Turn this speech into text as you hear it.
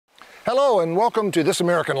Hello and welcome to This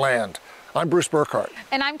American Land. I'm Bruce Burkhart.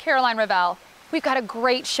 And I'm Caroline Ravel. We've got a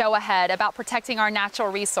great show ahead about protecting our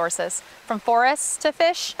natural resources, from forests to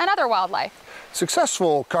fish and other wildlife.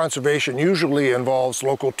 Successful conservation usually involves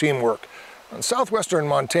local teamwork. In southwestern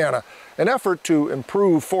Montana, an effort to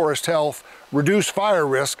improve forest health, reduce fire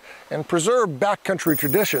risk, and preserve backcountry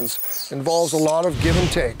traditions involves a lot of give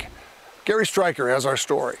and take. Gary Stryker has our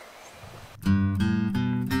story.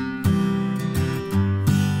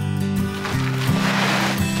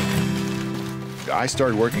 I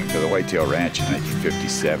started working for the Whitetail Ranch in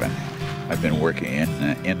 1957. I've been working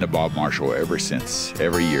in the Bob Marshall ever since,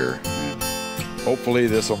 every year. Hopefully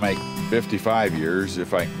this will make 55 years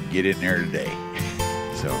if I can get in there today.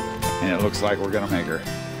 And it looks like we're gonna make her.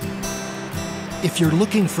 If you're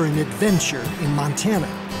looking for an adventure in Montana,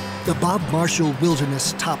 the Bob Marshall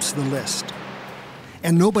Wilderness tops the list.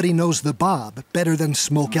 And nobody knows the Bob better than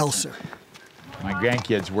Smoke Elser. My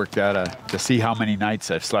grandkids worked out to see how many nights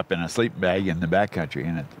I've slept in a sleeping bag in the backcountry,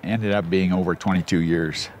 and it ended up being over 22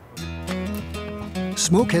 years.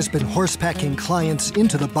 Smoke has been horsepacking clients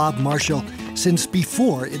into the Bob Marshall since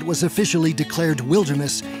before it was officially declared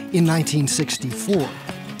wilderness in 1964.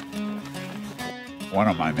 One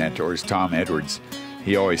of my mentors, Tom Edwards,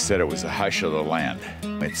 he always said it was a hush of the land.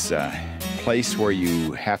 It's a place where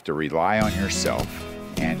you have to rely on yourself,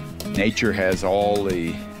 and nature has all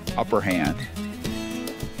the upper hand,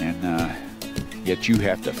 and yet you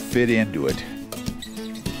have to fit into it.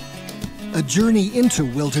 A journey into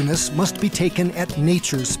wilderness must be taken at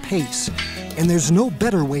nature's pace, and there's no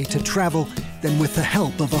better way to travel than with the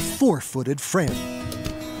help of a four-footed friend.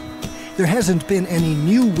 There hasn't been any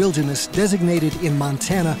new wilderness designated in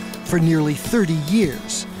Montana for nearly 30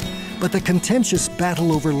 years, but the contentious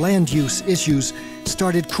battle over land use issues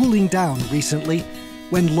started cooling down recently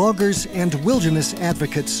when loggers and wilderness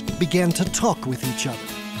advocates began to talk with each other.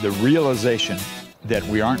 The realization that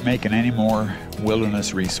we aren't making any more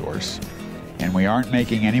wilderness resource, and we aren't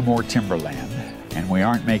making any more timberland, and we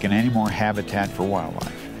aren't making any more habitat for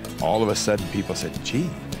wildlife. All of a sudden people said, gee,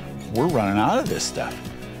 we're running out of this stuff.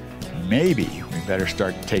 Maybe we better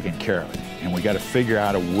start taking care of it, and we got to figure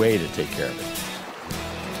out a way to take care of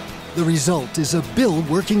it. The result is a bill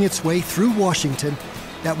working its way through Washington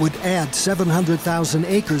that would add 700,000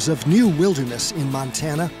 acres of new wilderness in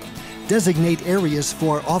Montana, designate areas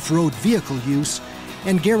for off-road vehicle use,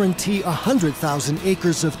 and guarantee 100,000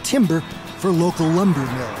 acres of timber for local lumber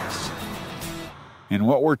mills. And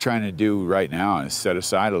what we're trying to do right now is set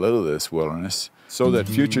aside a little of this wilderness so that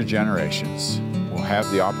future generations will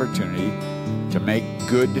have the opportunity to make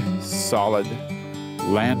good, solid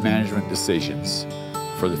land management decisions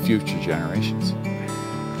for the future generations.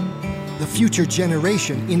 The future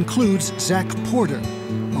generation includes Zach Porter,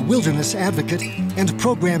 a wilderness advocate and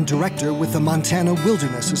program director with the Montana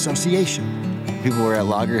Wilderness Association. People were at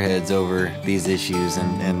loggerheads over these issues,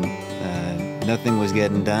 and nothing was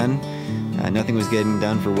getting done. Nothing was getting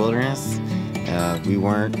done for wilderness. We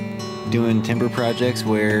weren't doing timber projects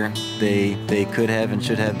where they could have and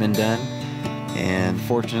should have been done. And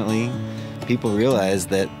fortunately, people realized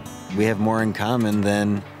that we have more in common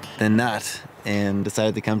than not, and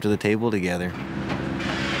decided to come to the table together.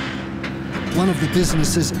 One of the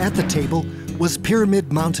businesses at the table was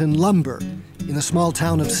Pyramid Mountain Lumber in the small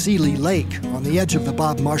town of Seeley Lake on the edge of the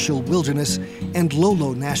Bob Marshall Wilderness and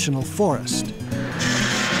Lolo National Forest.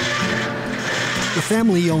 The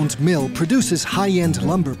family-owned mill produces high-end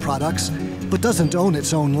lumber products, but doesn't own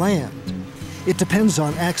its own land. It depends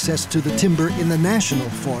on access to the timber in the national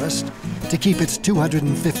forest to keep its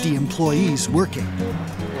 250 employees working.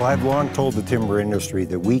 Well, I've long told the timber industry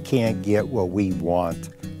that we can't get what we want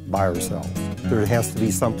by ourselves. There has to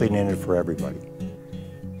be something in it for everybody.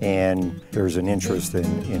 And there's an interest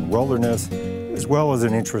in wilderness, as well as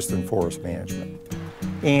an interest in forest management.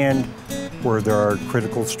 And where there are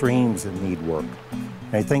critical streams that need work.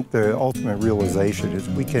 And I think the ultimate realization is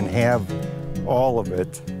we can have all of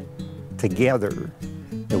it together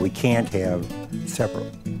that we can't have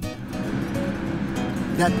separately.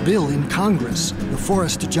 That bill in Congress, the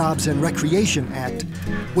Forest Jobs and Recreation Act,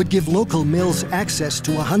 would give local mills access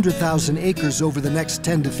to 100,000 acres over the next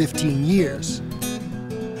 10 to 15 years.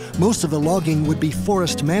 Most of the logging would be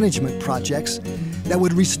forest management projects that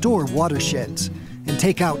would restore watersheds and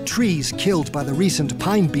take out trees killed by the recent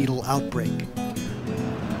pine beetle outbreak.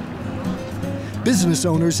 Business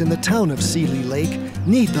owners in the town of Seeley Lake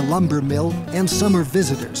need the lumber mill and summer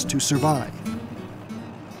visitors to survive.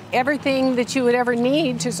 Everything that you would ever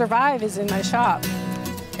need to survive is in my shop.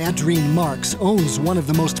 Adrene Marks owns one of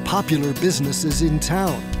the most popular businesses in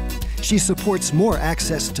town. She supports more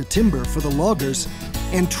access to timber for the loggers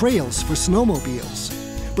and trails for snowmobiles,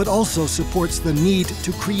 but also supports the need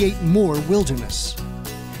to create more wilderness.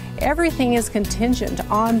 Everything is contingent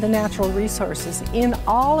on the natural resources in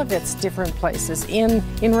all of its different places, in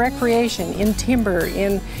recreation, in timber,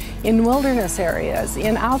 in wilderness areas,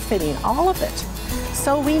 in outfitting, all of it.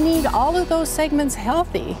 So we need all of those segments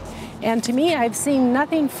healthy. And to me, I've seen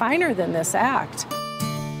nothing finer than this act.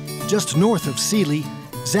 Just north of Sealy,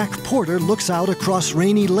 Zach Porter looks out across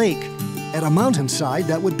Rainy Lake at a mountainside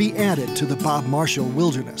that would be added to the Bob Marshall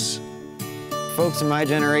Wilderness. Folks in my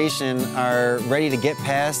generation are ready to get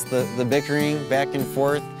past the bickering back and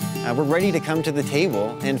forth. We're ready to come to the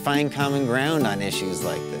table and find common ground on issues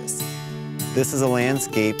like this. This is a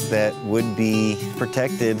landscape that would be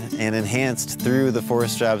protected and enhanced through the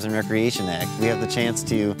Forest Jobs and Recreation Act. We have the chance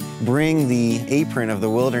to bring the apron of the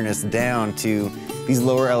wilderness down to these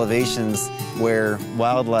lower elevations where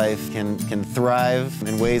wildlife can thrive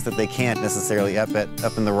in ways that they can't necessarily up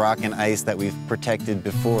in the rock and ice that we've protected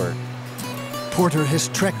before. Porter has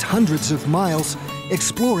trekked hundreds of miles,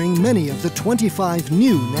 exploring many of the 25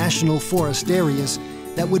 new national forest areas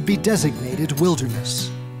that would be designated wilderness.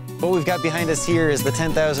 What we've got behind us here is the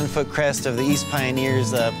 10,000-foot crest of the East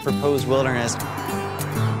Pioneers' proposed wilderness.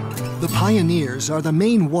 The Pioneers are the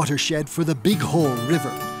main watershed for the Big Hole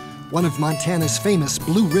River, one of Montana's famous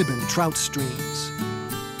blue ribbon trout streams.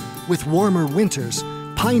 With warmer winters,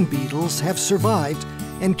 pine beetles have survived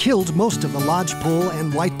and killed most of the lodgepole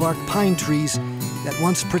and whitebark pine trees that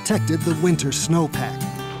once protected the winter snowpack.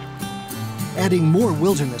 Adding more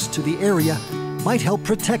wilderness to the area might help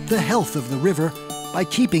protect the health of the river by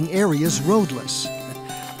keeping areas roadless.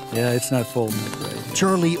 Yeah, it's not folding it right.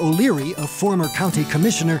 Charlie O'Leary, a former county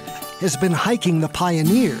commissioner, has been hiking the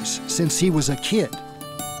Pioneers since he was a kid.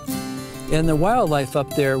 And the wildlife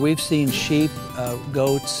up there, we've seen sheep,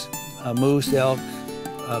 goats, moose, elk,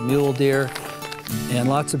 mule deer, and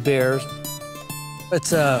lots of bears.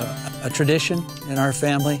 It's a tradition in our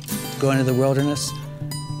family, going to the wilderness.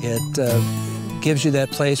 It gives you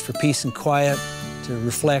that place for peace and quiet, to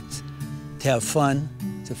reflect, to have fun,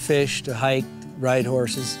 to fish, to hike, ride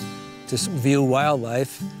horses, to view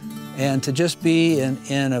wildlife, and to just be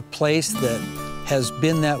in a place that has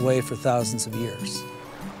been that way for thousands of years.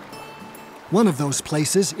 One of those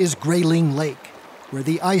places is Grayling Lake, where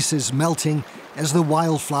the ice is melting as the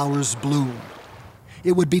wildflowers bloom.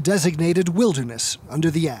 It would be designated wilderness under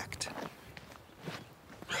the Act.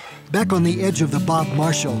 Back on the edge of the Bob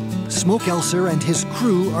Marshall, Smoke Elser and his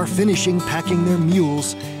crew are finishing packing their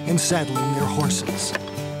mules and saddling their horses.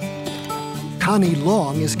 Connie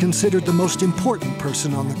Long is considered the most important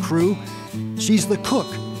person on the crew. She's the cook,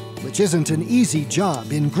 which isn't an easy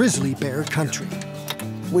job in grizzly bear country.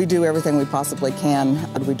 We do everything we possibly can.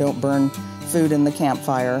 We don't burn food in the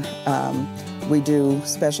campfire. We do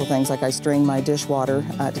special things like I strain my dishwater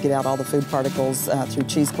to get out all the food particles through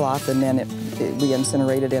cheesecloth, and then we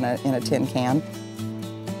incinerate it in a tin can.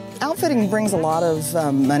 Outfitting brings a lot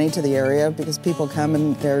of money to the area because people come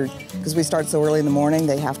and because we start so early in the morning,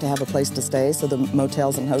 they have to have a place to stay, so the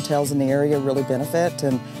motels and hotels in the area really benefit,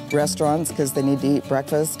 and restaurants because they need to eat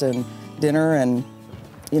breakfast and dinner, and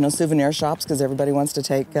souvenir shops because everybody wants to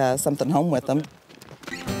take something home with them.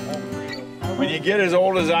 When you get as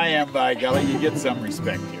old as I am, by golly, you get some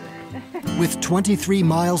respect here. With 23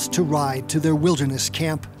 miles to ride to their wilderness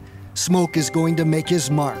camp, Smoke is going to make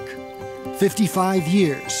his mark. 55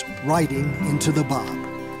 years riding into the Bob.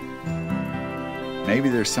 Maybe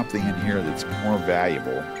there's something in here that's more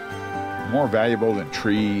valuable than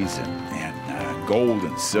trees and gold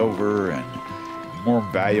and silver, and more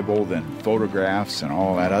valuable than photographs and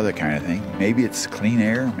all that other kind of thing. Maybe it's clean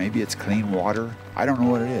air, maybe it's clean water. I don't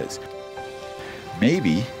know what it is.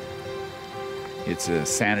 Maybe it's a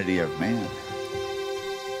sanity of man.